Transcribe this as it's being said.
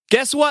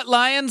Guess what,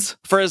 Lions?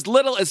 For as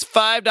little as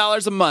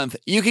 $5 a month,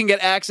 you can get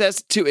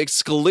access to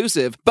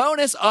exclusive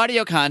bonus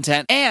audio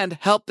content and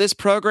help this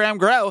program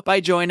grow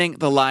by joining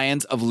the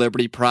Lions of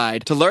Liberty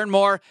Pride. To learn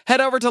more,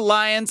 head over to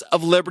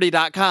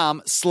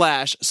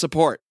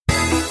lionsofliberty.com/support.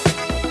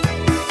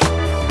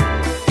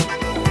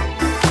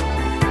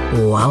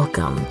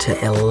 Welcome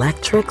to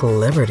Electric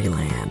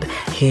Libertyland,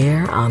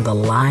 here on the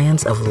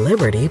Lions of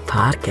Liberty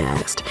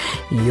podcast,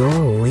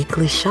 your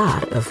weekly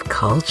shot of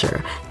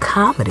culture,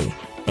 comedy,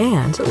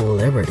 and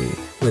liberty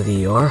with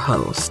your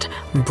host,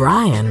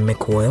 Brian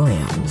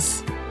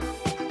McWilliams.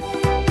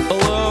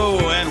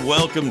 Hello and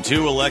welcome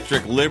to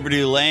Electric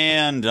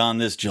Libertyland on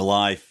this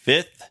July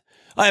 5th.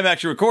 I am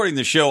actually recording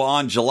the show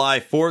on July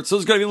 4th, so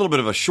it's going to be a little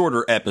bit of a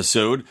shorter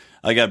episode.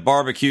 I got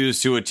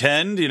barbecues to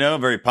attend, a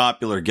very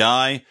popular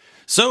guy.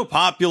 So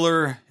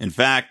popular, in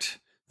fact,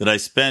 that I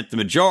spent the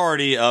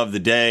majority of the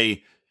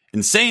day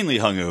insanely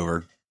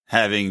hungover,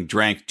 having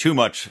drank too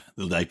much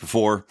the night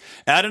before.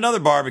 At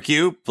another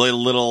barbecue, played a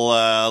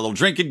little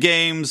drinking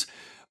games.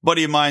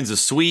 Buddy of mine's a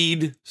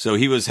Swede, so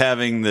he was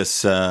having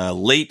this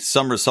late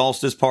summer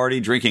solstice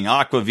party, drinking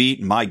aquavit.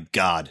 My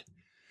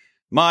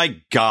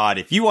God,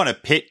 if you want to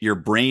pit your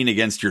brain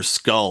against your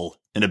skull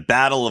in a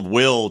battle of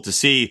will to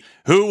see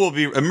who will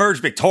emerge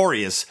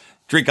victorious,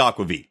 drink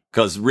aquavit.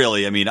 Because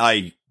really,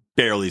 I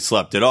barely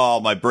slept at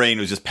all. My brain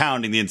was just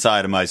pounding the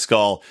inside of my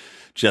skull,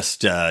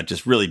 just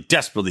really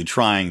desperately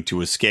trying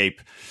to escape.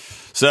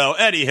 So,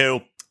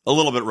 anywho, a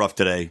little bit rough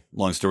today,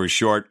 long story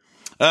short.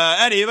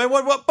 Anyway,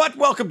 but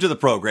welcome to the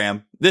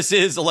program. This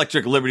is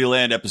Electric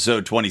Libertyland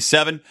episode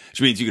 27,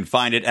 which means you can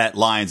find it at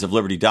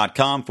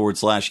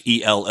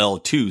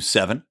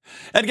lionsofliberty.com/ELL27.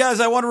 And guys,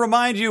 I want to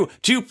remind you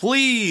to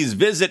please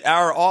visit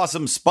our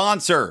awesome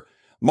sponsor,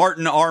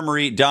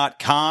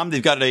 martinarmory.com.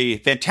 They've got a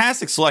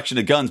fantastic selection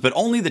of guns, but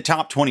only the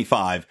top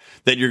 25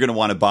 that you're going to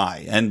want to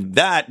buy. And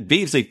that,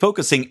 basically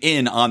focusing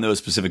in on those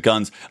specific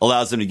guns,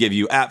 allows them to give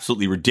you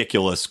absolutely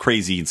ridiculous,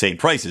 crazy, insane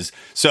prices.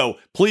 So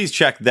please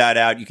check that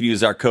out. You can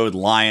use our code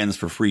LIONS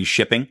for free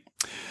shipping.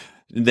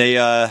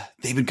 They've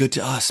been good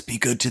to us. Be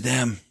good to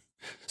them.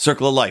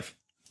 Circle of life.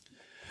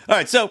 All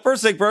right. So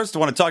first thing first, I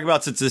want to talk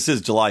about, since this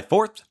is July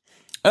 4th,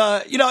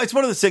 it's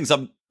one of those things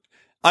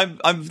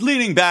I'm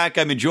leaning back.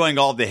 I'm enjoying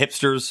all of the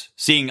hipsters,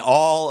 seeing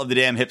all of the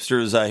damn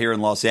hipsters here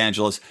in Los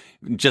Angeles,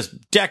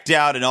 just decked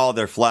out in all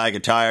their flag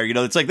attire.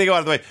 It's like they go out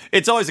of the way.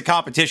 It's always a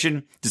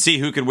competition to see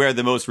who can wear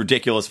the most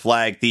ridiculous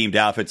flag-themed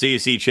outfit. So you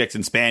see chicks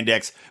in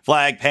spandex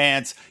flag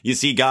pants. You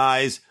see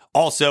guys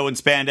also in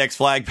spandex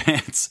flag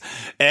pants.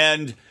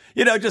 And,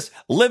 just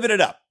living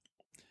it up.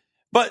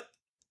 But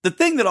the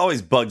thing that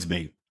always bugs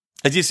me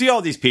is you see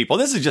all these people,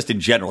 this is just in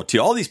general too,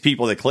 all these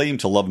people that claim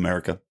to love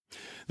America.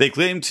 They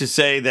claim to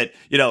say that,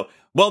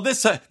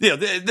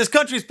 this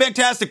country is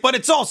fantastic, but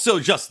it's also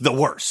just the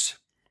worst.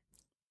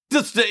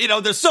 Just,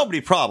 there's so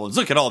many problems.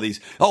 Look at all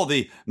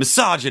the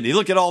misogyny.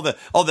 Look at all the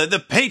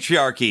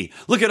patriarchy.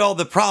 Look at all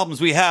the problems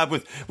we have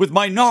with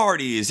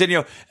minorities.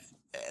 And,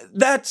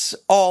 that's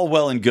all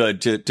well and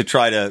good to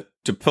try to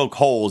poke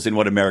holes in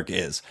what America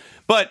is.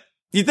 But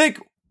you think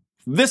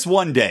this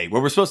one day where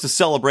we're supposed to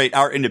celebrate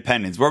our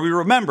independence, where we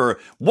remember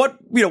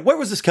where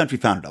was this country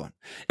founded on?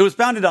 It was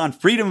founded on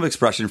freedom of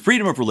expression,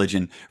 freedom of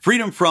religion,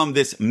 freedom from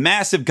this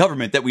massive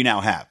government that we now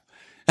have.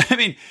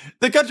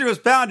 The country was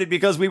founded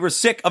because we were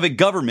sick of a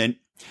government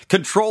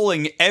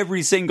controlling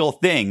every single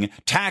thing,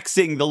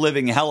 taxing the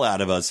living hell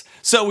out of us.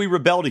 So we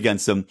rebelled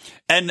against them.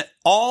 And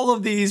all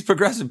of these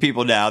progressive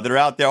people now that are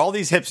out there, all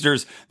these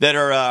hipsters that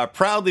are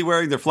proudly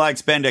wearing their flag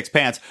spandex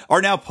pants,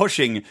 are now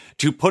pushing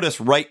to put us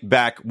right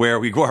back where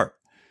we were.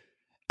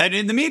 And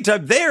in the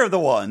meantime, they're the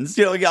ones,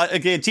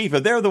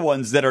 Antifa, they're the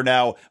ones that are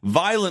now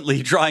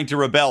violently trying to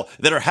rebel,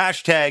 that are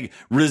hashtag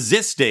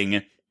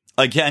resisting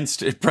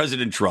against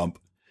President Trump.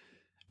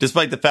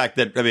 Despite the fact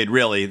that,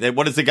 really,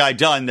 what has the guy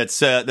done that's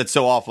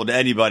so awful to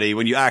anybody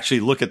when you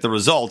actually look at the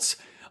results,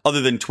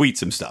 other than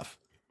tweets and stuff?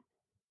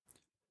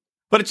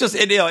 But it's just,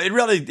 it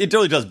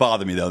really does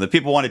bother me, though, that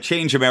people want to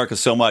change America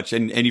so much,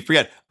 and you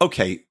forget,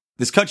 okay,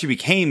 this country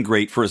became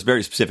great for a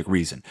very specific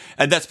reason.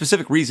 And that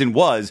specific reason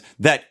was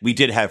that we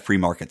did have free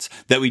markets,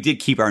 that we did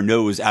keep our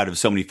nose out of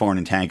so many foreign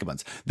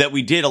entanglements, that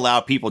we did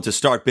allow people to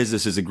start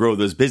businesses and grow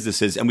those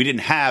businesses, and we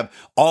didn't have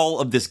all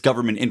of this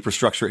government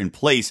infrastructure in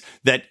place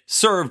that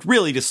served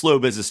really to slow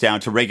business down,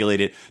 to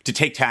regulate it, to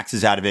take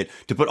taxes out of it,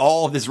 to put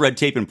all of this red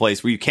tape in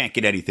place where you can't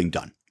get anything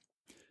done.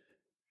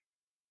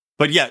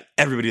 But yet,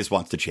 everybody just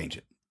wants to change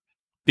it.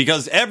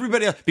 Because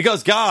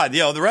God,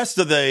 the rest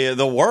of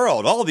the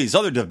world, all these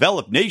other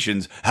developed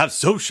nations have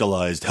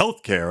socialized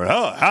healthcare.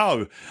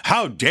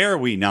 How dare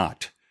we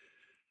not?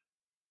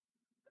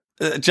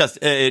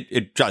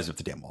 It drives up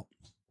the damn wall.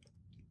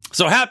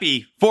 So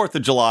happy 4th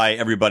of July,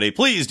 everybody.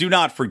 Please do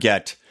not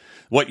forget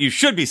what you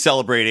should be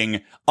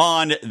celebrating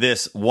on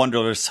this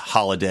wondrous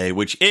holiday,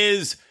 which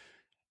is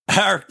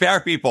our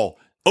people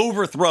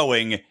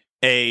overthrowing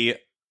a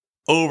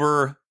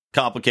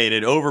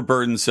overcomplicated,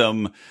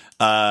 overburdensome,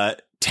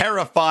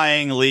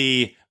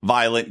 terrifyingly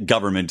violent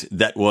government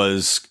that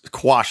was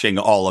quashing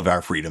all of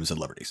our freedoms and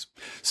liberties.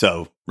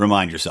 So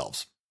remind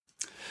yourselves.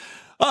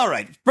 All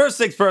right. First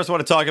things first, I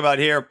want to talk about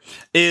here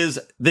is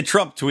the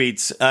Trump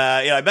tweets.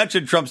 I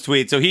mentioned Trump's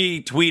tweet. So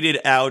he tweeted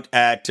out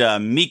at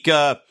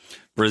Mika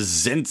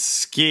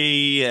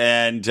Brzezinski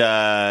and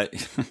God,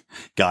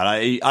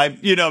 I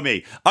you know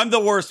me. I'm the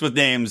worst with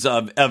names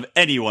of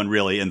anyone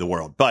really in the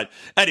world. But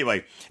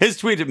anyway, his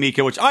tweet at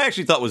Mika, which I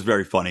actually thought was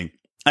very funny,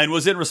 and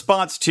was in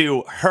response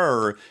to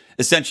her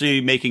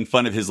essentially making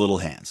fun of his little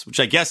hands, which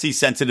I guess he's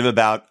sensitive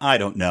about. I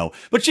don't know.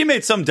 But she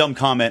made some dumb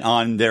comment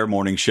on their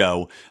morning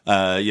show,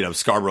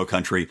 Scarborough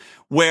Country,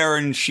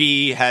 wherein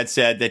she had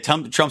said that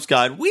Trump's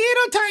got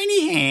little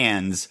tiny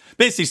hands.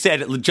 Basically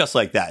said it just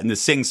like that in the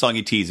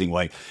sing-songy teasing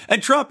way.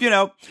 And Trump,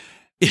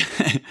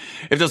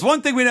 if there's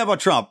one thing we know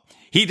about Trump,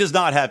 he does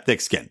not have thick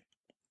skin.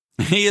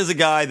 He is a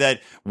guy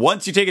that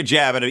once you take a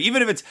jab at him,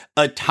 even if it's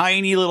a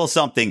tiny little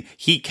something,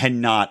 he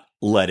cannot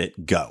let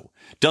it go.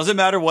 Doesn't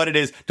matter what it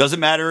is. Doesn't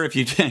matter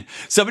if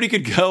somebody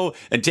could go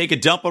and take a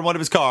dump on one of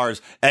his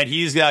cars, and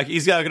he's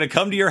going to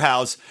come to your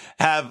house,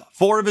 have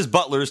 4 of his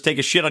butlers take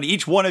a shit on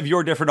each one of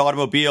your different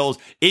automobiles,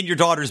 in your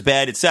daughter's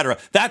bed, etc.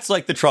 That's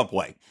like the Trump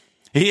way.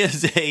 He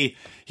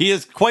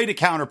is quite a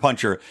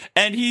counterpuncher,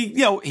 and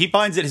he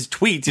finds that his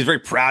tweets, he's very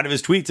proud of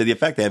his tweets and the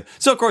effect they have.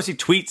 So of course he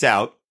tweets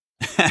out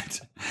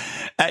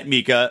at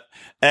Mika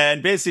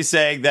and basically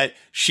saying that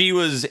she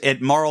was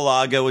at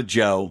Mar-a-Lago with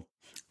Joe,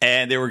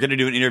 and they were going to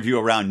do an interview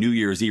around New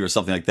Year's Eve or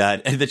something like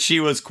that. And that she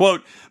was,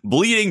 quote,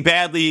 bleeding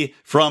badly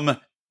from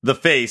the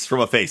face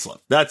from a facelift.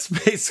 That's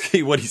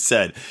basically what he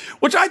said,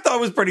 which I thought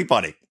was pretty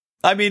funny.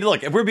 I mean,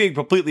 look, if we're being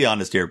completely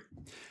honest here,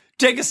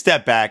 take a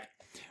step back.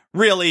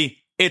 Really,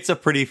 it's a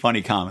pretty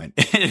funny comment.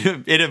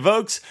 It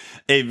evokes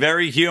a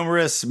very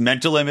humorous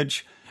mental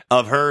image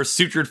of her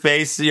sutured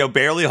face,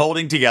 barely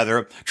holding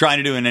together, trying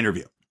to do an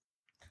interview.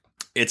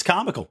 It's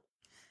comical.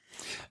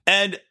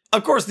 And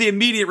of course, the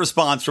immediate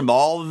response from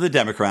all of the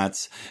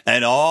Democrats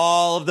and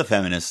all of the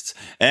feminists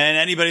and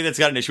anybody that's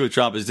got an issue with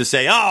Trump is to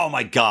say, oh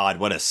my God,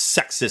 what a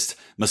sexist,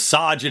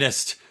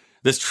 misogynist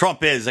this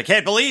Trump is. I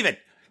can't believe it.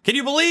 Can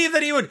you believe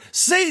that he would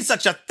say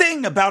such a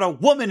thing about a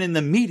woman in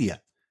the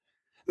media?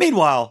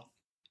 Meanwhile,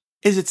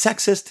 is it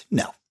sexist?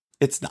 No,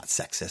 it's not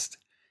sexist.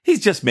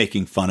 He's just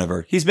making fun of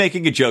her. He's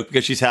making a joke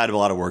because she's had a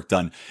lot of work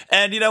done.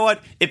 And you know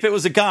what? If it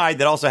was a guy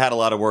that also had a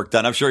lot of work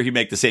done, I'm sure he'd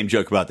make the same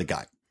joke about the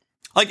guy.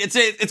 Like,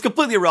 it's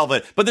completely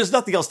irrelevant, but there's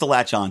nothing else to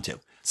latch onto.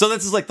 So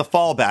this is like the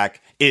fallback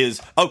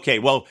is, okay,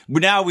 well,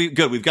 now we've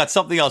got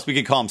something else we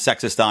can call him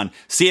sexist on.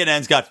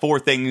 CNN's got 4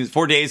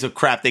 days of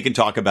crap they can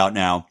talk about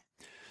now.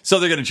 So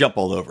they're going to jump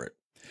all over it.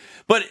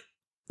 But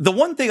the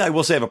one thing I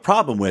will say I have a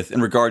problem with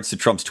in regards to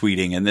Trump's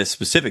tweeting and this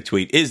specific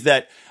tweet is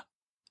that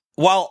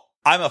while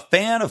I'm a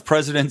fan of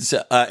presidents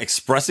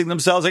expressing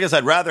themselves, I guess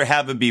I'd rather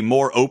have them be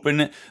more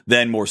open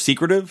than more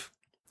secretive,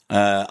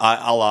 a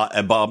la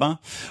Obama.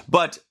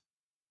 But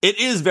it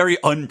is very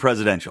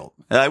unpresidential.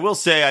 I will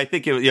say, I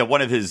think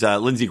one of his,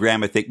 Lindsey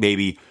Graham, I think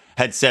maybe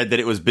had said that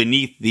it was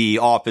beneath the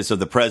office of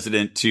the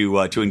president to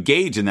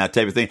engage in that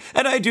type of thing.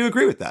 And I do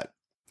agree with that.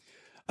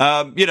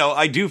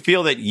 I do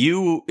feel that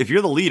if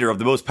you're the leader of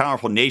the most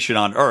powerful nation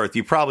on earth,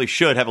 you probably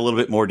should have a little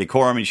bit more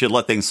decorum. You should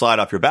let things slide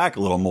off your back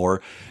a little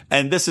more.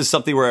 And this is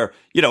something where,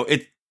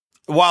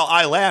 while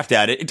I laughed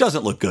at it, it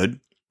doesn't look good.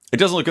 It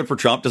doesn't look good for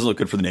Trump. Doesn't look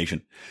good for the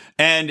nation.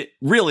 And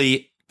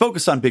really,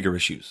 focus on bigger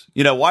issues.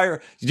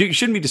 You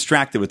shouldn't be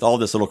distracted with all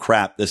this little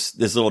crap, this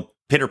little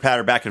pitter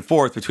patter back and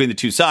forth between the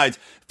two sides.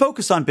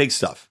 Focus on big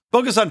stuff.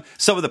 Focus on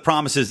some of the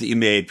promises that you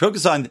made.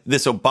 Focus on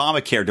this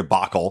Obamacare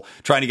debacle,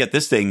 trying to get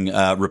this thing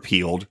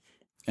repealed.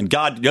 And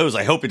God knows,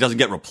 I hope it doesn't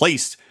get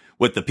replaced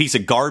with the piece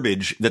of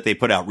garbage that they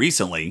put out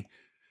recently.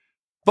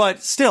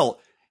 But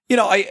still, that's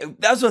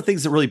one of the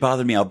things that really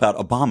bothered me about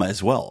Obama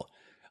as well.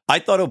 I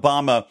thought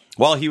Obama,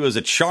 while he was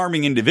a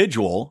charming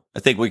individual, I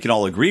think we can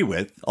all agree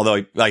with,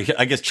 although I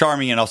guess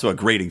charming in also a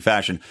grating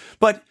fashion,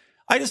 but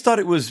I just thought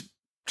it was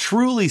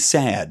truly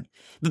sad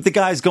that the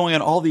guy's going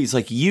on all these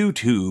like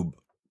YouTube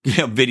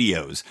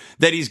videos,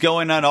 that he's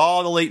going on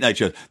all the late night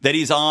shows, that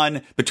he's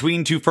on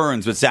Between Two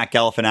Ferns with Zach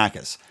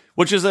Galifianakis,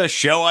 which is a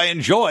show I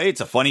enjoy.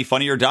 It's a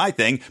funny or die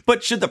thing,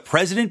 but should the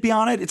president be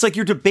on it? It's like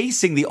you're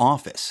debasing the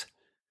office.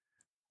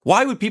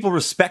 Why would people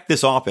respect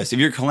this office if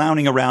you're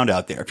clowning around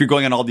out there, if you're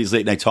going on all these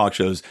late night talk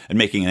shows and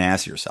making an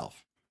ass of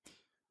yourself,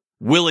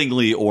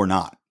 willingly or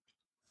not?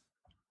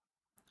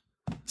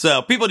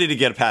 So people need to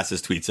get past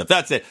this tweet stuff.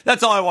 That's it.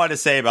 That's all I wanted to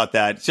say about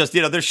that. It's just,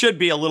 there should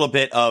be a little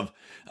bit of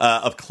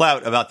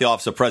clout about the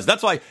office of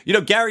president. That's why,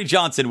 Gary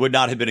Johnson would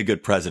not have been a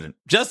good president,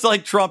 just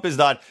like Trump is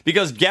not,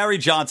 because Gary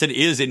Johnson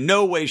is in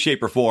no way,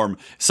 shape, or form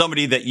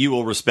somebody that you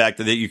will respect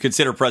and that you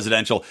consider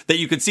presidential, that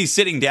you could see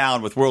sitting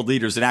down with world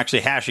leaders and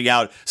actually hashing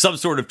out some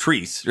sort of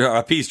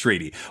a peace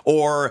treaty,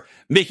 or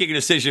making a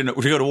decision to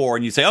go to war.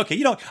 And you say,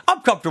 okay,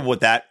 I'm comfortable with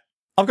that.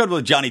 I'm comfortable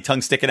with Johnny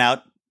tongue sticking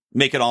out,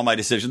 making all my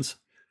decisions.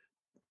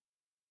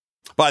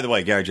 By the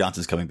way, Gary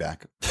Johnson's coming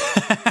back.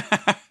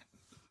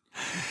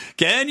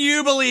 Can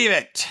you believe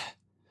it?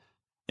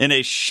 In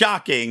a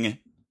shocking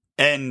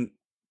and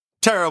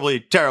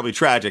terribly, terribly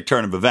tragic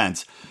turn of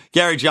events,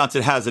 Gary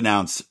Johnson has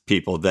announced,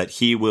 people, that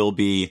he will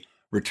be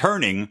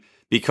returning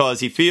because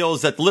he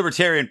feels that the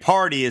Libertarian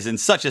Party is in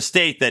such a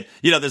state that,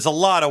 there's a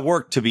lot of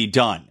work to be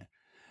done.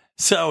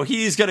 So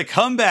he's going to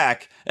come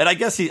back, and I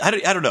guess I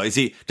don't know, does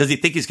he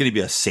think he's going to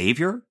be a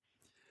savior?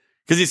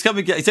 Because he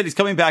said he's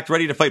coming back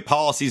ready to fight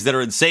policies that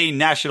are insane,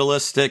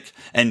 nationalistic,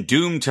 and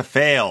doomed to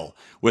fail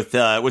with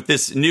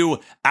this new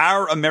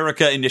Our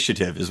America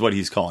initiative, is what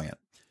he's calling it.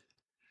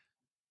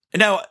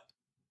 Now,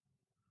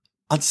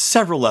 on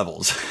several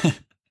levels,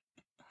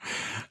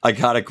 I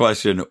got to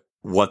question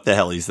what the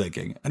hell he's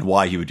thinking and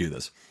why he would do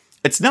this.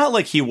 It's not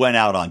like he went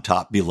out on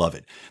top,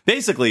 beloved.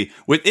 Basically,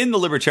 within the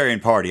Libertarian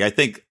Party, I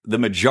think the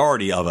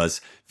majority of us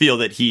feel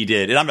that he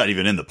did, and I'm not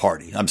even in the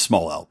party, I'm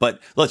small L, but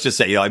let's just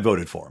say, I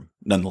voted for him,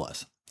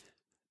 nonetheless.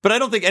 But I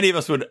don't think any of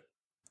us would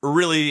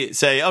really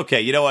say, okay,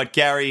 you know what,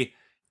 Gary,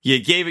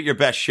 you gave it your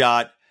best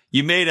shot.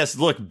 You made us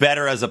look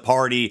better as a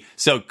party.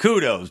 So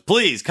kudos,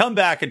 please come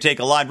back and take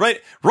a line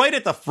right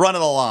at the front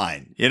of the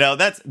line.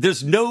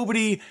 There's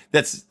nobody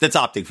that's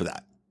opting for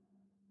that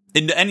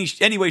in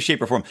any way,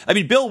 shape, or form. I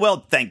mean, Bill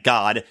Weld, thank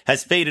God,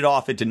 has faded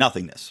off into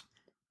nothingness.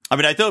 I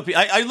mean,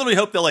 I literally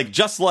hope that,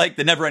 just like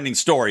the never-ending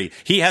story,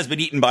 he has been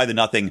eaten by the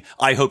nothing.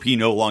 I hope he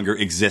no longer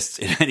exists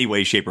in any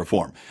way, shape, or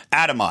form.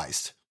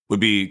 Atomized would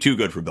be too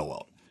good for Bill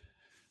Weld.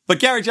 But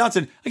Gary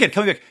Johnson, again,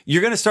 coming back,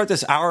 you're going to start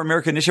this Our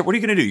America initiative. What are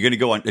you going to do? You're going to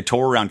go on a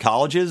tour around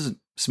colleges,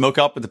 smoke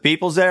up with the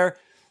peoples there?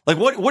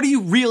 What do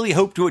you really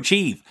hope to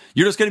achieve?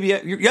 You're just going to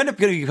you end up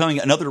going to be becoming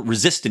another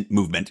resistant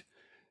movement,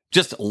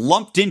 just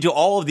lumped into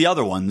all of the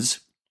other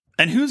ones.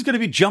 And who's going to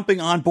be jumping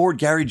on board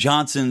Gary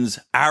Johnson's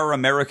Our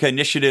America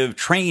initiative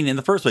train in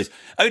the first place?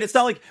 I mean, it's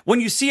not like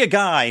when you see a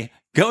guy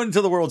going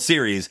into the World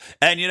Series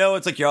and,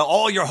 it's like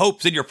all your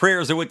hopes and your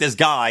prayers are with this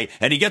guy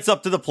and he gets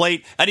up to the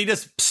plate and he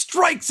just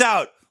strikes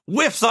out,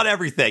 whiffs on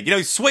everything.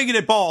 He's swinging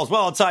at balls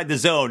well outside the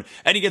zone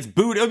and he gets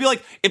booed. It would be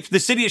like if the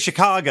city of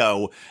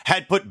Chicago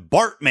had put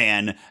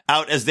Bartman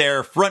out as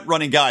their front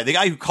running guy, the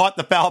guy who caught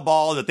the foul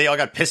ball that they all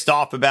got pissed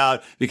off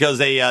about because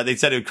they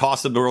said it would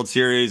cost them the World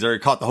Series or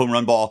caught the home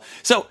run ball.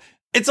 So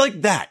it's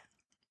like that.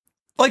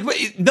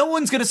 No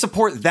one's going to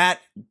support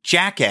that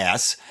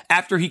jackass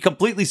after he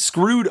completely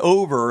screwed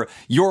over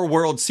your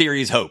World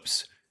Series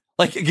hopes.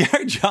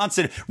 Gary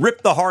Johnson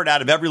ripped the heart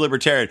out of every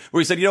libertarian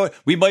where he said, you know what,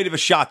 we might have a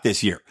shot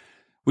this year.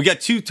 We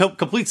got two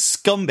complete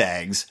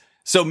scumbags,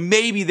 so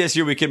maybe this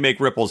year we can make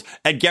ripples.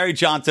 And Gary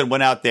Johnson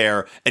went out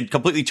there and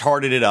completely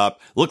tarted it up,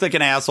 looked like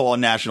an asshole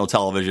on national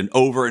television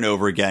over and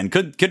over again,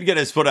 couldn't get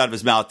his foot out of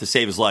his mouth to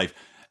save his life.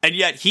 And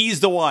yet he's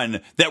the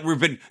one that we've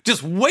been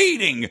just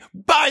waiting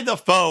by the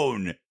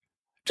phone,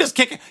 just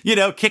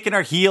kicking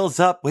our heels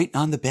up, waiting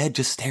on the bed,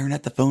 just staring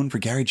at the phone for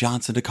Gary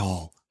Johnson to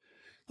call.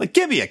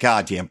 Give me a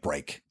goddamn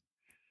break.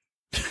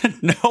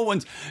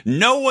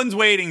 No one's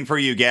waiting for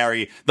you,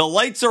 Gary. The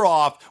lights are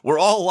off. We're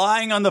all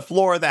lying on the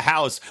floor of the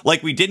house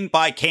like we didn't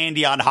buy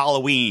candy on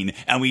Halloween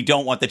and we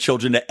don't want the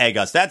children to egg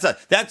us.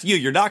 That's you.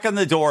 You're knocking on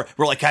the door.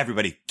 We're like,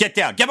 everybody, get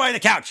down, get behind the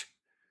couch.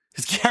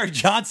 Because Gary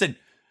Johnson,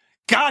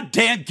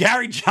 goddamn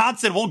Gary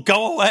Johnson won't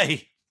go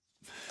away.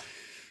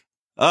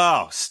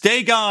 Oh,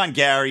 stay gone,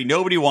 Gary.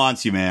 Nobody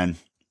wants you, man.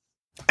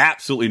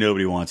 Absolutely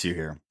nobody wants you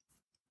here.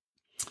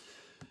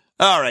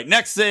 All right,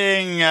 next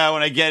thing I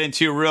want to get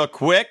into real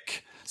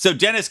quick. So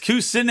Dennis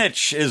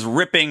Kucinich is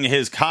ripping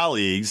his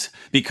colleagues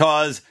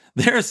because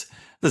this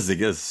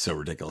is so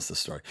ridiculous, this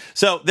story.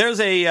 So there's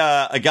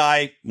a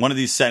guy, one of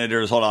these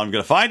senators, hold on, I'm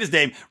going to find his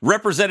name,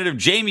 Representative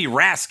Jamie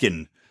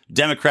Raskin,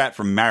 Democrat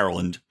from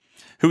Maryland,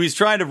 who he's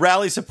trying to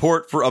rally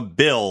support for a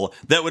bill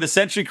that would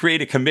essentially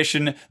create a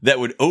commission that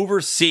would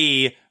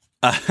oversee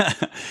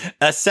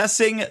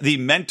assessing the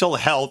mental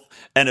health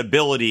and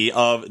ability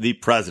of the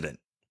president.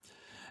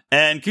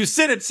 And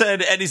Kucinich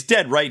said, and he's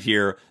dead right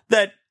here,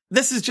 that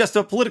this is just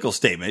a political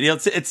statement.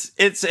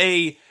 It's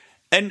a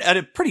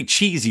pretty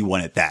cheesy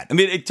one at that. I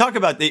mean, talk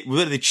about the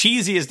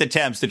cheesiest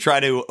attempts to try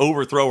to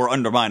overthrow or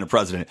undermine a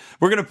president.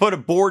 We're going to put a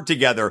board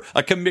together,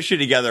 a commission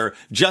together,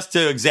 just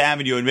to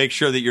examine you and make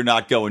sure that you're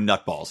not going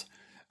nutballs.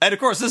 And of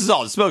course, this is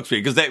all a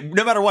smokescreen because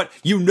no matter what,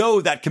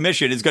 that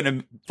commission is going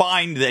to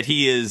find that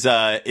he is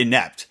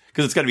inept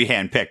because it's going to be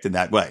handpicked in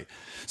that way.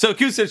 So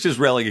Kucinich is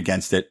railing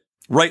against it,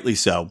 rightly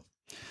so.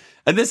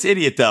 And this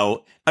idiot,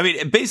 though, I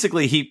mean,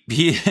 basically,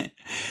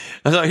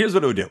 so here's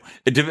what it would do.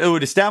 It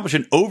would establish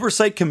an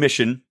oversight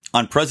commission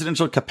on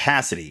presidential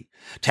capacity,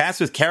 tasked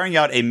with carrying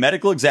out a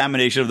medical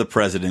examination of the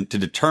president to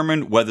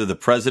determine whether the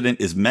president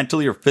is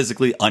mentally or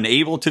physically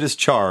unable to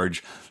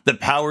discharge the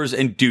powers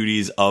and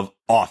duties of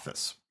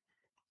office.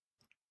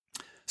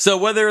 So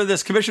whether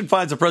this commission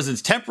finds the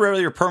president's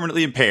temporarily or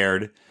permanently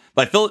impaired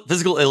by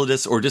physical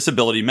illness or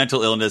disability,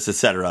 mental illness,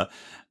 etc.,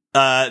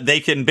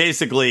 they can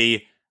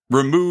basically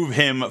remove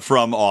him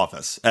from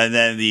office, and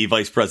then the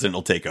vice president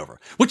will take over.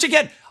 Which,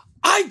 again,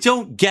 I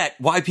don't get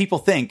why people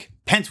think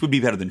Pence would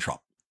be better than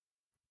Trump.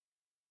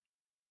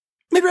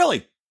 I mean,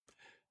 really,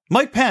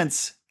 Mike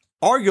Pence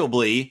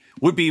arguably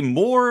would be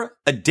more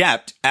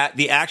adept at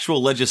the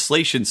actual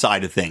legislation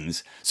side of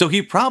things. So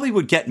he probably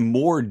would get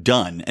more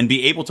done and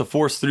be able to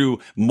force through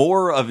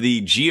more of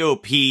the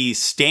GOP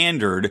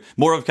standard,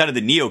 more of kind of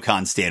the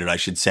neocon standard, I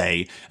should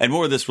say, and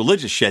more of this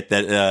religious shit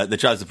that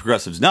drives the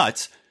progressives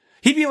nuts.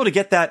 He'd be able to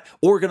get that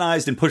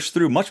organized and pushed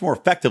through much more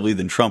effectively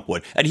than Trump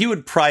would. And he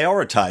would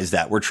prioritize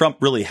that, where Trump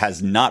really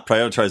has not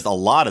prioritized a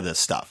lot of this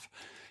stuff.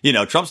 You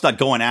know, Trump's not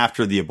going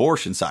after the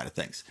abortion side of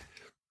things,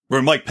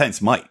 where Mike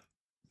Pence might.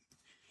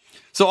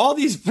 So all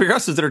these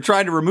progressives that are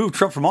trying to remove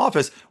Trump from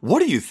office,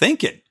 what are you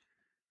thinking?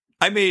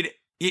 I mean,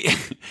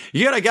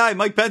 you got a guy,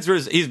 Mike Pence,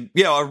 he's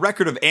a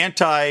record of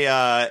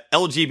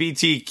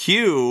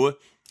anti-LGBTQ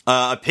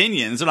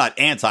opinions. They're not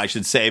anti, I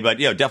should say, but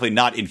definitely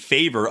not in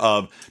favor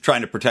of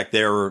trying to protect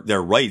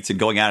their rights and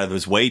going out of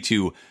his way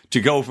to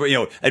go for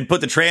and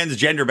put the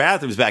transgender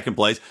bathrooms back in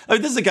place. I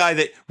mean, this is a guy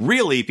that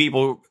really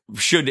people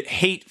should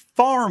hate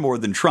far more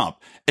than Trump.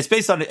 It's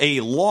based on a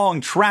long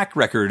track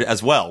record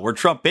as well, where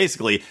Trump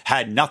basically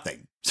had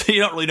nothing. So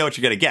you don't really know what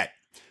you're going to get.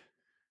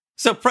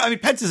 So, I mean,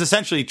 Pence is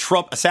essentially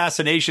Trump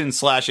assassination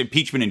 /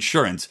 impeachment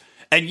insurance.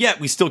 And yet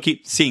we still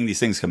keep seeing these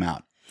things come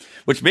out,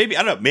 which maybe,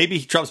 I don't know, maybe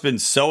Trump's been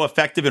so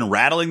effective in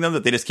rattling them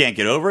that they just can't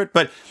get over it.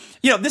 But,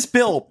 this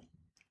bill,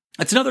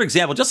 it's another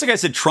example. Just like I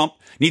said, Trump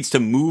needs to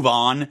move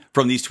on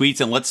from these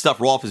tweets and let stuff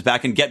roll off his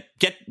back and get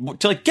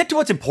to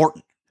what's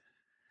important.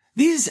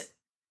 These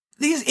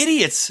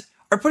idiots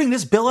are putting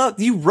this bill out.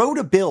 You wrote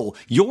a bill.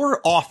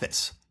 Your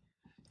office.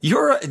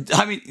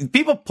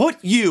 People put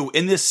you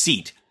in this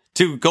seat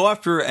to go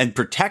after and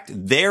protect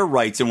their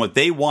rights and what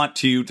they want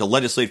to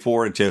legislate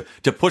for and to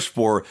push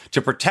for,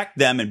 to protect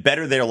them and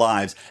better their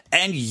lives.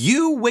 And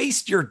you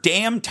waste your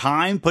damn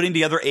time putting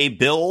together a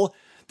bill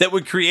that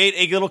would create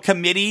a little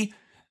committee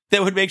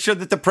that would make sure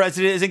that the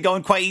president isn't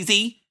going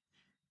crazy.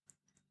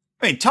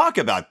 I mean, talk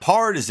about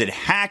partisan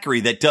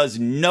hackery that does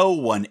no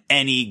one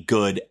any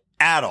good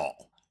at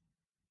all.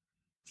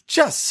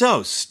 Just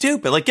so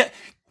stupid. Like,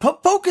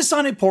 focus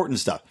on important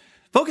stuff.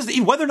 Focus,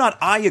 whether or not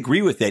I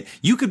agree with it,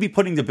 you could be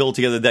putting the bill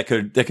together that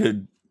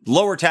could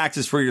lower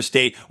taxes for your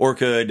state or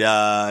could,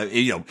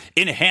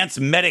 enhance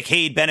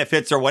Medicaid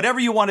benefits or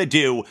whatever you want to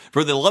do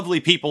for the lovely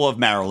people of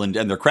Maryland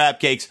and their crab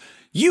cakes.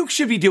 You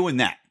should be doing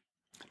that.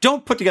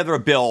 Don't put together a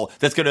bill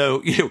that's going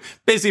to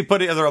basically put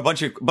together a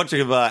bunch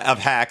of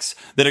hacks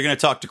that are going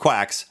to talk to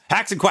quacks.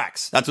 Hacks and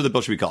quacks. That's what the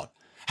bill should be called.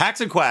 Hacks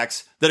and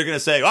quacks that are going to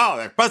say,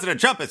 oh, President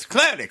Trump is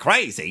clearly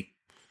crazy.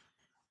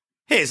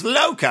 He's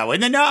loco in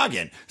the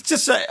noggin. It's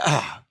just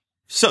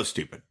so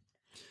stupid.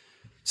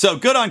 So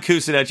good on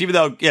Kucinich, even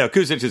though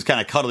Kucinich is kind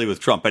of cuddly with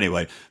Trump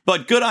anyway.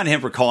 But good on him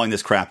for calling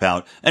this crap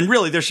out. And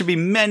really, there should be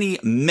many,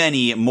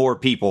 many more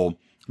people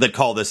that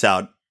call this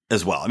out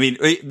as well. I mean,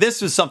 this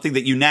was something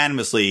that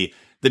unanimously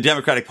the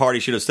Democratic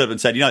Party should have stood up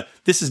and said,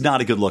 this is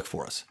not a good look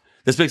for us.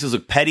 This makes us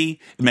look petty.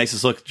 It makes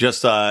us look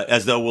just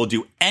as though we'll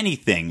do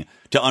anything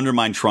to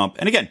undermine Trump.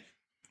 And again,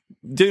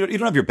 you don't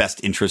have your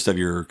best interest of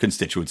your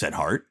constituents at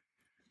heart.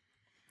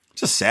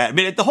 It's just sad. I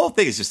mean, the whole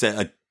thing is just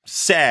a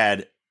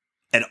sad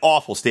and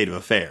awful state of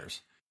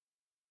affairs.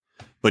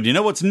 But you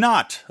know what's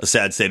not a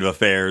sad state of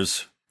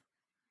affairs?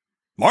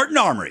 Martin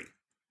Armory.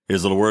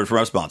 Here's a little word from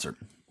our sponsor.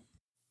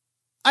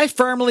 I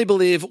firmly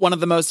believe one of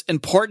the most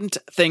important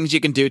things you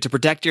can do to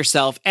protect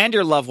yourself and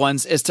your loved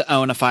ones is to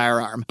own a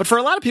firearm. But for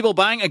a lot of people,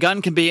 buying a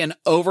gun can be an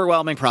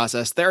overwhelming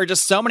process. There are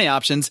just so many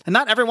options, and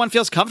not everyone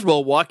feels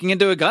comfortable walking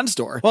into a gun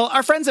store. Well,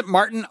 our friends at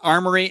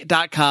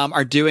martinarmory.com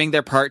are doing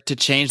their part to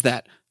change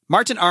that.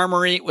 Martin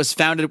Armory was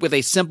founded with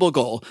a simple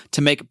goal: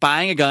 to make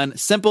buying a gun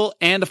simple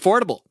and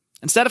affordable.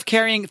 Instead of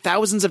carrying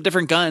thousands of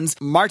different guns,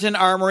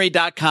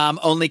 martinarmory.com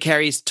only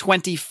carries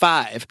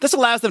 25. This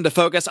allows them to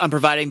focus on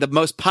providing the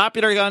most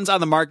popular guns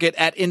on the market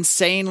at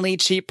insanely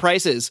cheap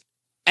prices.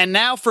 And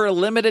now, for a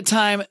limited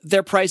time,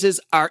 their prices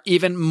are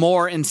even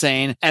more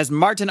insane, as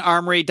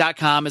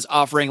martinarmory.com is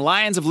offering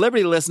Lions of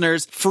Liberty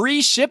listeners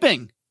free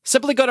shipping.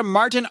 Simply go to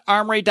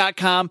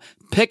martinarmory.com,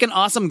 pick an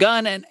awesome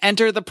gun, and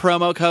enter the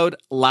promo code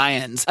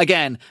LIONS.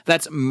 Again,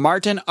 that's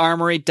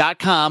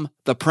martinarmory.com.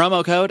 The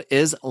promo code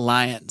is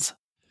LIONS.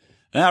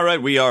 All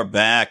right, we are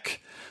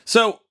back.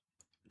 So,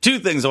 two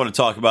things I want to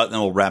talk about, and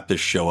then we'll wrap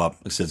this show up.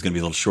 Like I said, it's going to be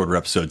a little shorter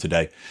episode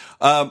today.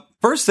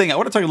 First thing, I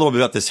want to talk a little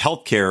bit about this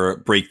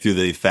healthcare breakthrough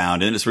that they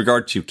found, and it's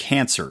regard to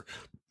cancer.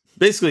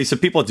 Basically, some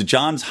people at the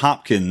Johns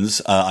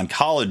Hopkins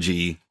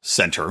Oncology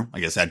Center, I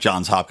guess at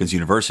Johns Hopkins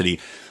University,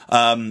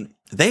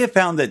 they have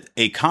found that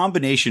a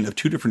combination of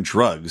two different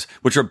drugs,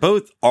 which are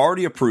both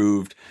already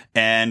approved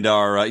and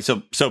are,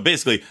 so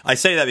basically, I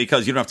say that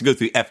because you don't have to go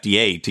through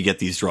FDA to get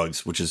these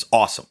drugs, which is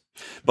awesome.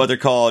 But they're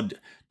called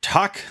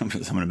I'm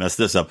going to mess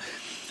this up,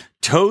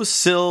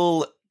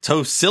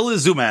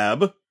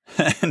 tocilizumab,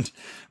 and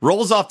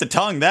rolls off the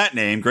tongue, that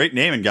name, great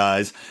naming,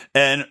 guys,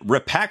 and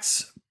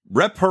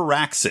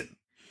reparaxin.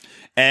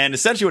 And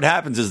essentially what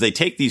happens is they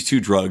take these two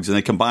drugs and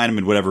they combine them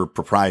in whatever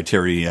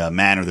proprietary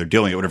manner they're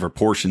doing it, whatever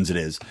portions it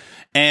is.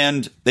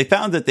 And they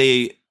found that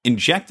they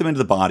inject them into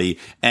the body,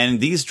 and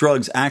these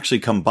drugs actually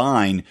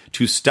combine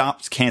to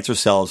stop cancer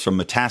cells from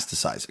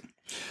metastasizing.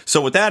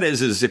 So what that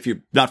is if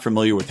you're not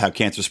familiar with how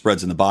cancer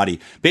spreads in the body,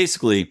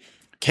 basically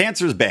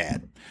cancer is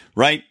bad,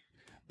 right?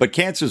 But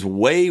cancer is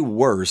way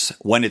worse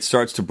when it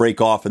starts to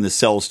break off and the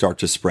cells start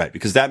to spread,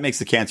 because that makes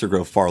the cancer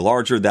grow far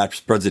larger. That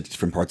spreads it to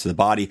different parts of the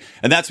body.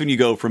 And that's when you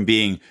go from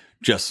being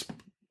just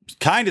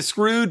kind of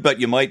screwed, but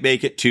you might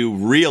make it, to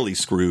really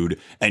screwed.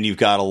 And you've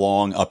got a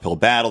long uphill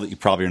battle that you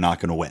probably are not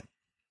going to win.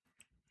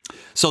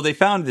 So they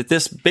found that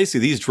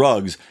these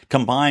drugs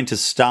combine to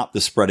stop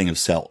the spreading of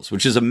cells,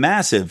 which is a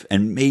massive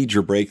and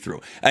major breakthrough.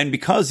 And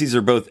because these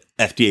are both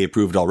FDA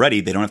approved already,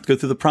 they don't have to go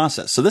through the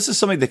process. So this is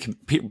something that can,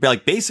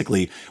 like,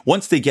 basically,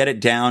 once they get it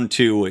down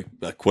to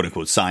quote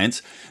unquote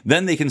science,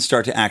 then they can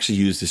start to actually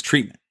use this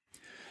treatment.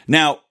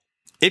 Now,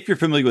 if you're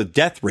familiar with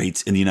death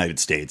rates in the United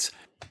States,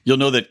 you'll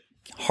know that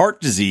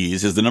heart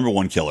disease is the number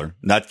one killer.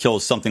 That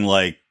kills something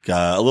like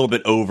a little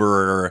bit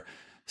over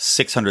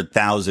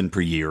 600,000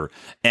 per year.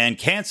 And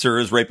cancer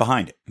is right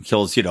behind it. It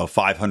kills,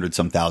 500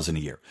 some thousand a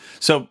year.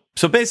 So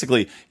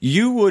basically,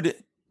 you would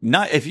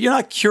not, if you're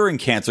not curing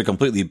cancer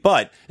completely,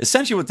 but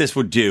essentially what this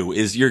would do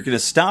is you're going to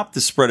stop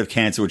the spread of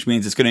cancer, which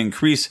means it's going to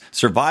increase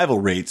survival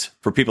rates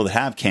for people that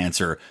have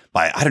cancer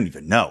by, I don't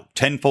even know,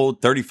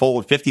 10-fold,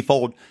 30-fold,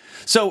 50-fold.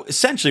 So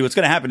essentially what's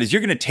going to happen is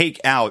you're going to take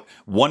out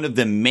one of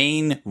the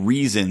main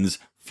reasons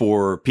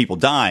for people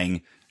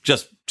dying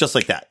just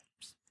like that.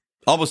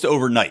 Almost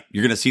overnight,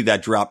 you're going to see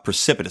that drop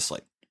precipitously.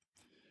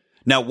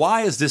 Now,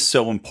 why is this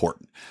so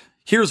important?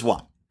 Here's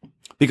why.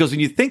 Because when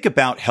you think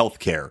about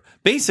healthcare,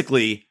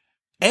 basically,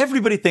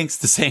 everybody thinks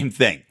the same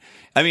thing.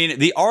 I mean,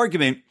 the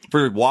argument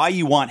for why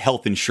you want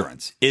health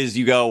insurance is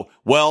you go,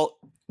 well,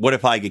 what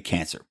if I get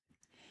cancer?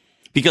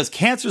 Because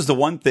cancer is the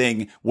one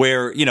thing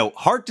where,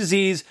 heart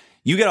disease,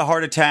 you get a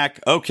heart attack,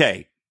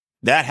 okay,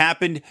 that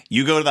happened.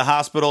 You go to the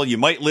hospital. You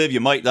might live, you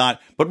might not.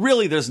 But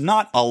really, there's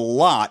not a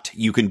lot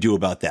you can do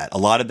about that. A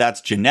lot of that's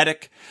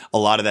genetic. A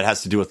lot of that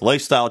has to do with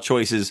lifestyle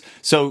choices.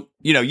 So,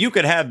 you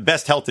could have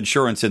best health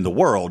insurance in the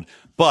world,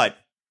 but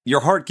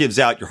your heart gives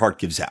out, your heart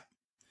gives out.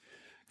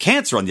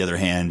 Cancer, on the other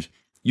hand,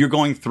 you're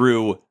going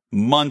through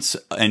months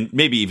and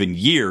maybe even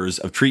years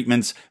of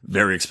treatments,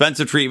 very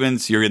expensive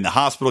treatments. You're in the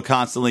hospital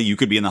constantly. You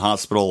could be in the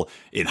hospital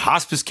in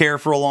hospice care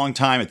for a long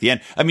time at the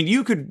end. I mean,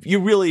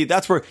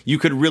 that's where you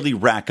could really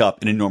rack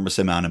up an enormous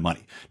amount of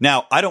money.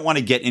 Now, I don't want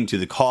to get into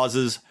the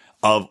causes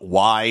of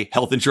why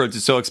health insurance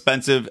is so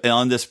expensive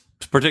on this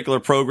particular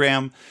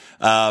program.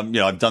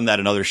 I've done that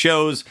in other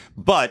shows,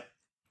 but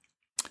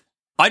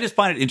I just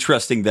find it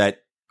interesting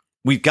that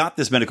we've got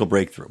this medical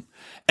breakthrough,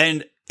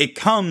 and it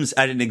comes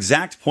at an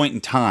exact point in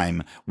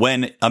time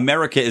when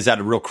America is at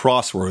a real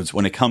crossroads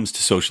when it comes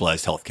to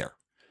socialized healthcare.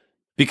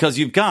 Because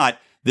you've got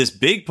this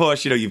big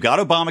push, you've got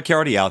Obamacare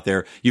already out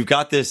there. You've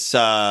got this,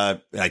 I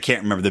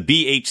can't remember, the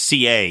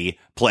BHCA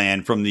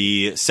plan from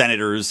the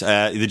senators,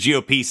 the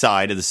GOP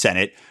side of the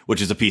Senate,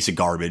 which is a piece of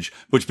garbage,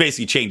 which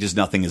basically changes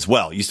nothing as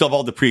well. You still have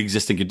all the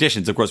pre-existing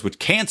conditions, of course, which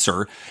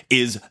cancer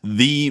is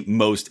the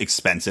most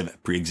expensive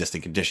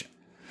pre-existing condition.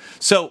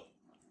 So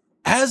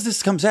as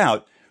this comes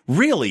out,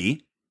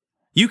 really,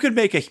 you could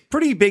make a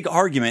pretty big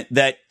argument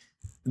that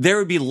there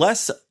would be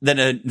less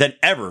than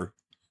ever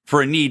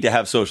for a need to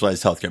have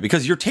socialized healthcare,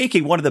 because you're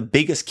taking one of the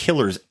biggest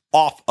killers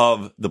off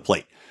of the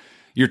plate.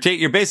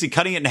 You're basically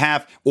cutting it in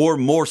half or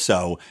more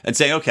so and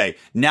saying, okay,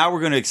 now we're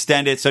going to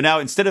extend it. So now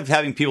instead of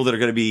having people that are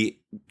going to be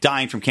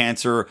dying from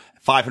cancer,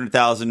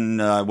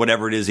 500,000,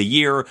 whatever it is a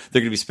year,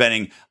 they're going to be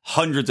spending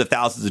hundreds of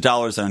thousands of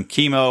dollars on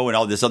chemo and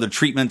all this other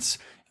treatments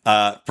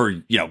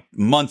for,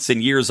 months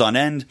and years on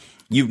end.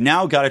 You've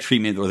now got a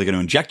treatment where they're going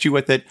to inject you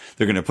with it.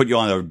 They're going to put you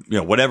on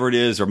whatever it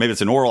is, or maybe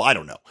it's an oral. I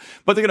don't know,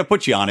 but they're going to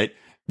put you on it.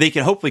 They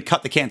can hopefully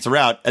cut the cancer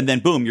out, and then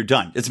boom, you're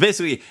done. It's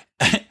basically,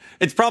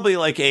 it's probably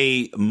like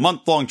a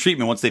month-long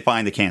treatment once they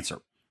find the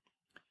cancer.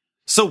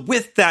 So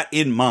with that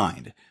in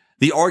mind,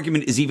 the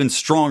argument is even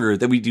stronger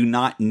that we do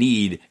not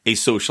need a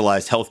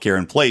socialized healthcare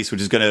in place,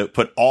 which is going to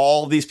put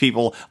all these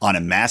people on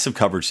a massive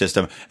coverage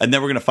system, and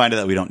then we're going to find out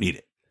that we don't need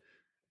it,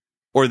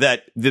 or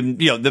that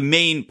the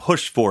main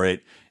push for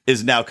it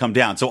is now come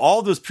down. So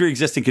all those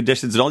pre-existing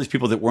conditions and all these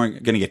people that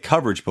weren't going to get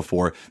coverage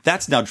before,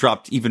 that's now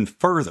dropped even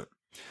further.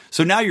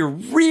 So now you're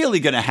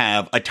really going to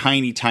have a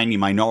tiny, tiny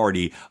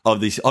minority of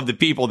the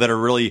people that are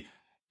really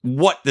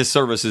what this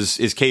service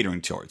is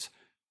catering towards.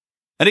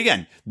 And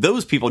again,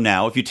 those people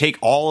now, if you take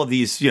all of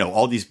these,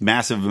 all these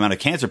massive amount of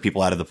cancer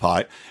people out of the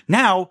pot,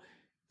 now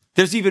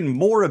there's even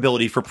more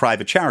ability for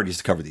private charities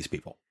to cover these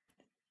people.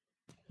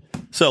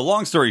 So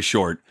long story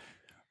short,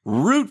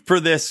 root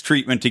for this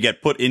treatment to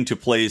get put into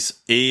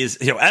place is,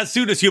 as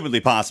soon as humanly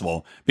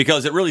possible,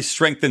 because it really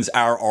strengthens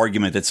our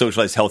argument that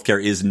socialized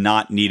healthcare is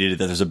not needed,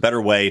 that there's a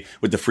better way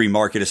with the free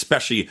market,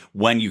 especially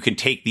when you can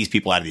take these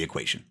people out of the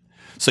equation.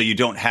 So you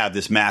don't have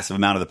this massive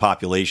amount of the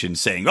population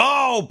saying,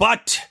 oh,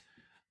 but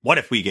what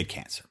if we get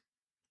cancer?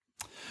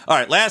 All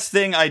right, last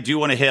thing I do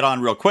want to hit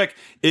on real quick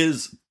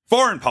is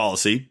foreign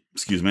policy.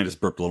 Excuse me, I just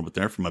burped a little bit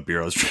there from my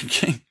beer I was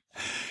drinking.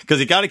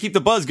 Because you got to keep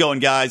the buzz going,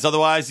 guys.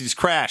 Otherwise, you just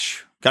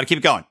crash. Got to keep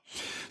it going.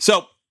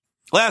 So,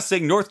 last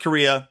thing, North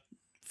Korea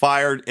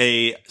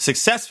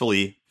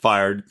successfully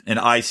fired an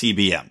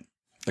ICBM.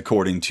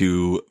 according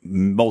to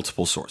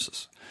multiple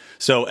sources.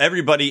 So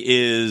everybody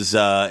is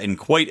in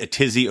quite a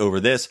tizzy over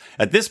this.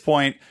 At this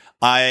point,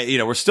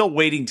 we're still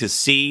waiting to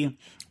see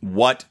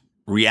what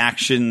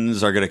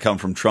reactions are going to come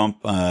from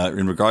Trump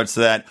in regards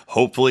to that.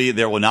 Hopefully,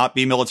 there will not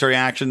be military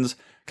actions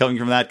coming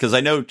from that, because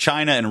I know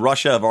China and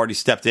Russia have already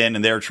stepped in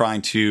and they're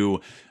trying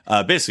to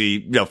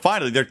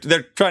finally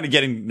they're trying to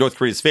get in North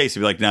Korea's face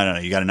and be like, no,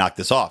 you got to knock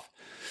this off.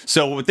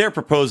 So what they're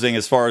proposing,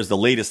 as far as the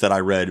latest that I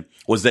read,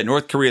 was that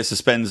North Korea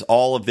suspends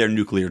all of their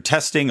nuclear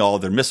testing, all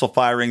of their missile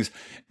firings,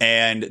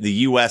 and the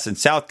U.S. and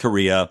South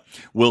Korea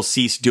will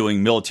cease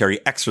doing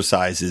military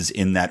exercises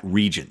in that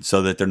region,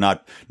 so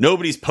that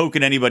nobody's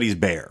poking anybody's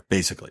bear,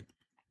 basically.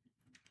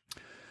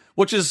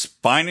 Which is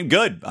fine and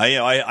good.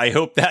 I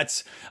hope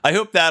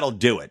that'll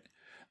do it.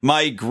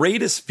 My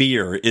greatest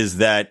fear is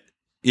that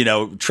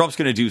Trump's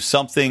going to do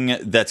something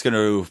that's going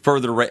to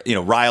further,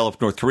 rile up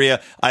North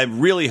Korea. I'm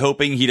really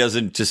hoping he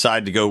doesn't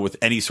decide to go with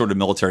any sort of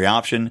military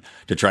option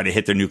to try to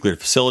hit their nuclear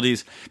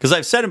facilities. Because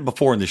I've said it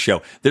before in the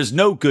show, there's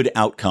no good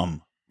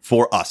outcome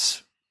for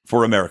us,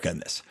 for America in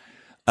this.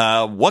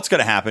 What's going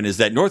to happen is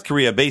that North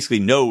Korea basically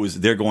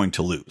knows they're going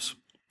to lose.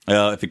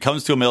 If it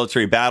comes to a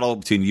military battle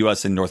between the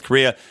U.S. and North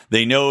Korea,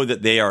 they know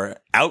that they are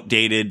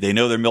outdated. They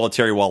know their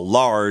military, while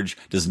large,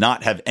 does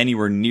not have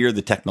anywhere near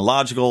the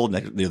technological,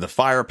 near the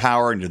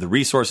firepower, near the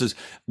resources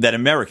that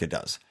America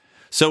does.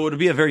 So it would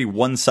be a very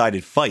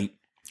one-sided fight.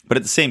 But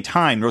at the same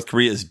time, North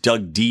Korea is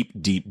dug deep,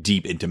 deep,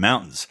 deep into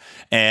mountains.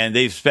 And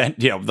they've spent,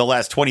 the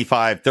last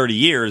 25, 30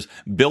 years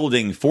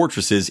building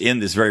fortresses in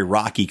this very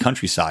rocky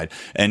countryside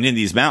and in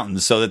these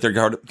mountains so that they're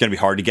going to be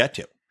hard to get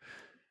to.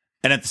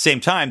 And at the same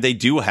time, they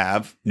do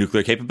have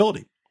nuclear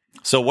capability.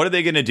 So what are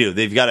they going to do?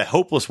 They've got a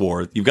hopeless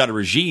war. You've got a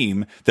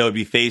regime that would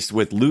be faced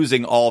with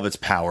losing all of its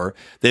power.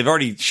 They've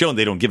already shown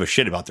they don't give a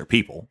shit about their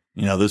people.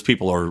 Those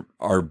people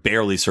are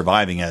barely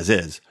surviving as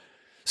is.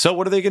 So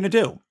what are they going to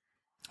do?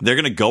 They're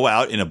going to go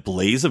out in a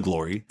blaze of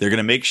glory. They're going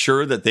to make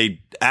sure that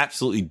they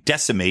absolutely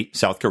decimate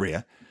South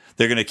Korea.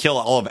 They're going to kill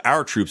all of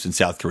our troops in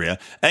South Korea.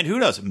 And who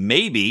knows?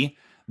 Maybe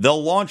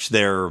they'll launch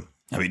their...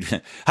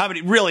 how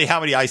many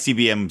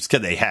ICBMs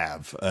can they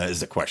have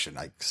is the question.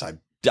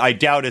 I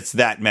doubt it's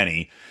that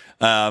many.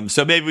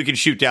 So maybe we can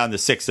shoot down the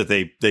 6 that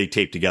they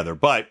tape together.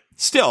 But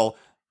still,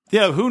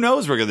 who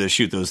knows we're going to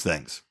shoot those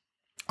things.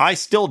 I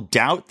still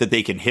doubt that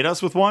they can hit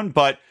us with one,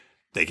 but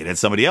they can hit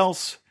somebody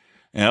else.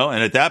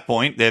 And at that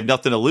point, they have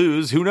nothing to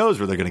lose. Who knows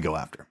where they're going to go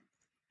after.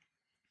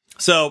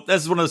 So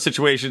this is one of those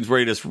situations where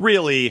you just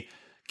really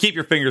keep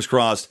your fingers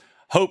crossed.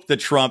 Hope that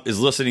Trump is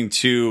listening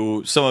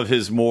to some of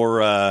his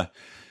more...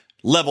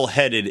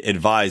 level-headed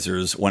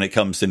advisors when it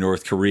comes to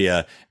North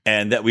Korea,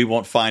 and that we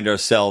won't find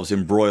ourselves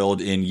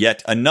embroiled in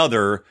yet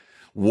another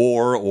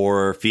war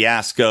or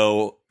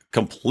fiasco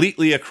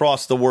completely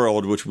across the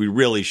world, which we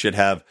really should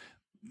have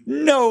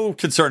no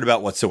concern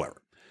about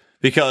whatsoever,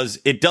 because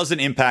it doesn't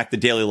impact the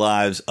daily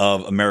lives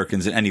of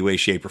Americans in any way,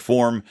 shape, or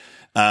form.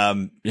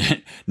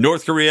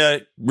 North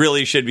Korea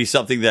really should be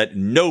something that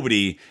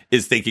nobody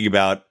is thinking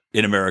about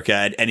in America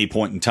at any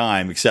point in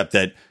time, except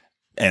that,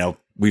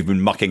 we've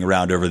been mucking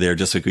around over there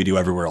just like we do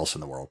everywhere else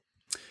in the world.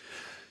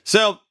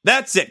 So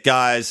that's it,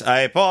 guys. I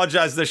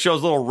apologize. This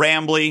show's a little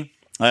rambly,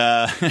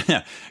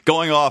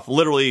 going off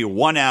literally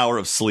 1 hour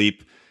of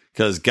sleep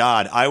because,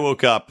 God, I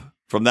woke up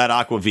from that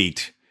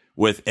aquavit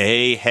with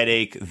a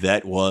headache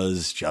that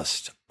was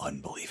just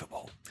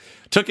unbelievable.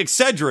 Took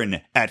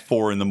Excedrin at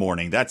 4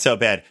 a.m. That's how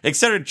bad.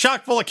 Excedrin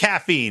chock full of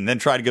caffeine, then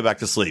tried to go back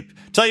to sleep.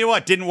 Tell you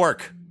what, didn't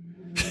work.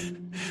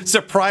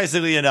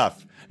 Surprisingly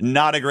enough,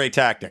 not a great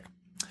tactic.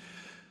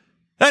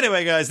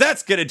 Anyway, guys,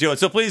 that's going to do it.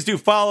 So please do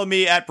follow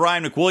me at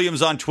Brian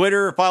McWilliams on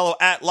Twitter. Follow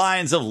at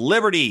Lions of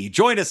Liberty.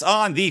 Join us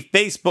on the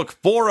Facebook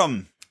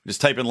forum.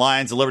 Just type in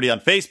Lions of Liberty on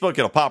Facebook.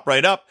 It'll pop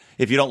right up.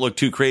 If you don't look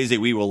too crazy,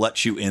 we will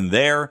let you in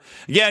there.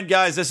 Again,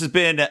 guys, this has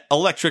been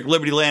Electric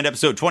Libertyland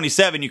episode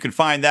 27. You can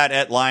find that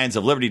at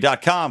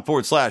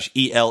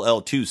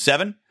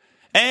lionsofliberty.com/ELL27.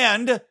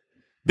 And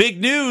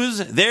big news,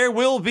 there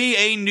will be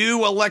a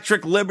new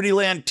Electric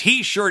Libertyland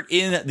t-shirt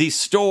in the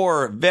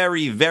store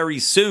very, very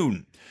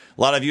soon.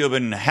 A lot of you have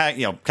been,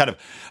 kind of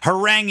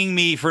haranguing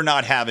me for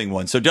not having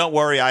one. So don't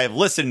worry. I have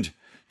listened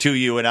to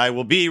you and I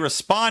will be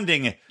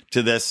responding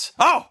to this.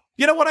 Oh,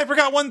 you know what? I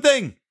forgot one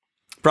thing.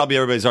 Probably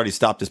everybody's already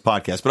stopped this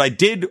podcast, but I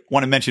did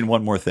want to mention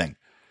one more thing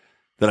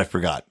that I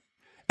forgot.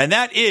 And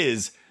that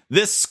is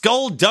this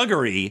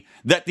skullduggery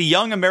that the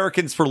Young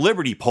Americans for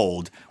Liberty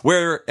polled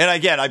where, and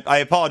again, I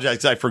apologize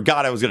because I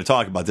forgot I was going to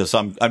talk about this.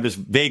 So I'm just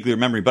vaguely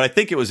remembering, but I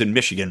think it was in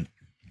Michigan.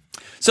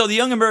 So the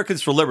Young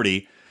Americans for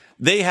Liberty,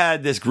 they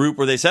had this group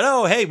where they said,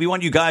 oh, hey, we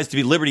want you guys to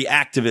be liberty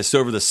activists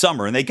over the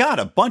summer. And they got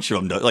a bunch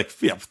of them,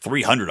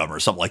 300 of them or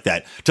something like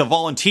that, to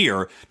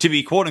volunteer to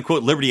be, quote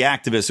unquote, liberty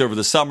activists over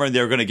the summer. And they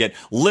were going to get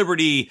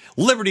liberty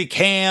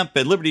camp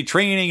and liberty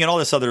training and all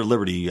this other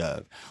liberty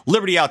out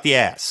the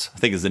ass, I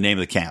think is the name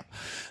of the camp.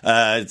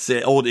 It's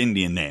an old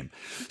Indian name.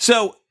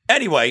 So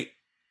anyway,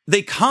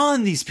 they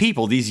con these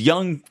people, these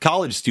young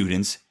college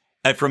students,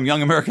 from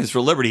Young Americans for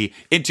Liberty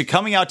into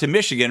coming out to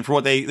Michigan for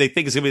what they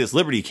think is going to be this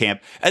Liberty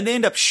camp. And they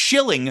end up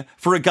shilling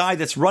for a guy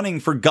that's running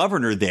for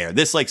governor there.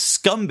 This like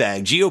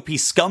scumbag, GOP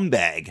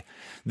scumbag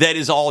that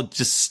is all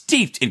just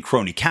steeped in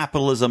crony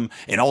capitalism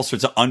and all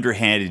sorts of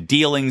underhanded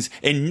dealings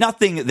and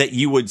nothing that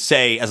you would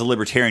say as a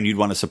libertarian you'd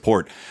want to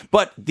support.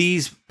 But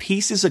these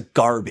pieces of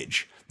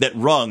garbage that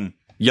run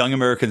Young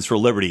Americans for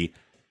Liberty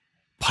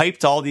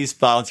piped all these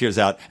volunteers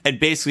out and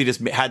basically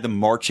just had them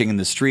marching in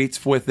the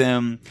streets with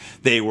him.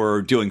 They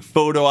were doing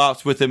photo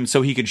ops with him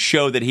so he could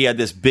show that he had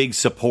this big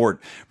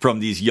support from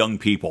these young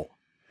people.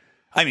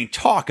 I mean,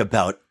 talk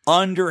about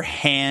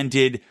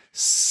underhanded,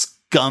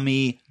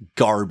 scummy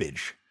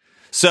garbage.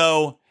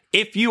 So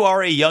if you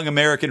are a Young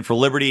American for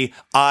Liberty,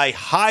 I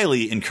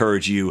highly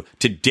encourage you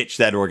to ditch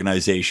that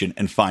organization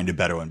and find a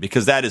better one,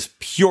 because that is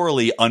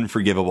purely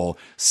unforgivable,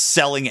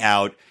 selling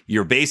out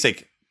your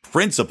basic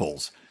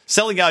principles,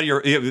 selling out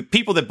your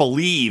people that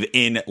believe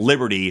in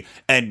liberty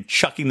and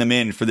chucking them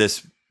in for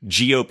this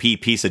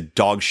GOP piece of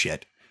dog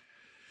shit.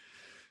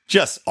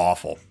 Just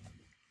awful.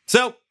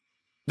 So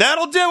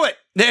that'll do it.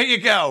 There you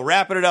go.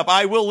 Wrapping it up.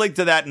 I will link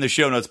to that in the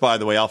show notes, by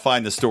the way. I'll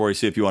find the story,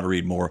 so if you want to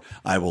read more,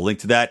 I will link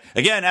to that.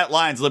 Again, at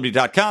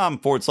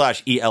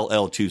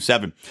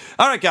lionsliberty.com/ELL27.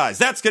 All right, guys,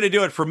 that's going to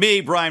do it for me,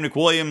 Brian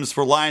McWilliams,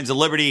 for Lions of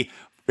Liberty.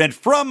 And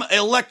from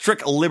Electric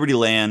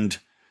Libertyland,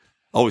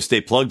 always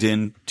stay plugged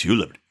in to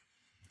Liberty.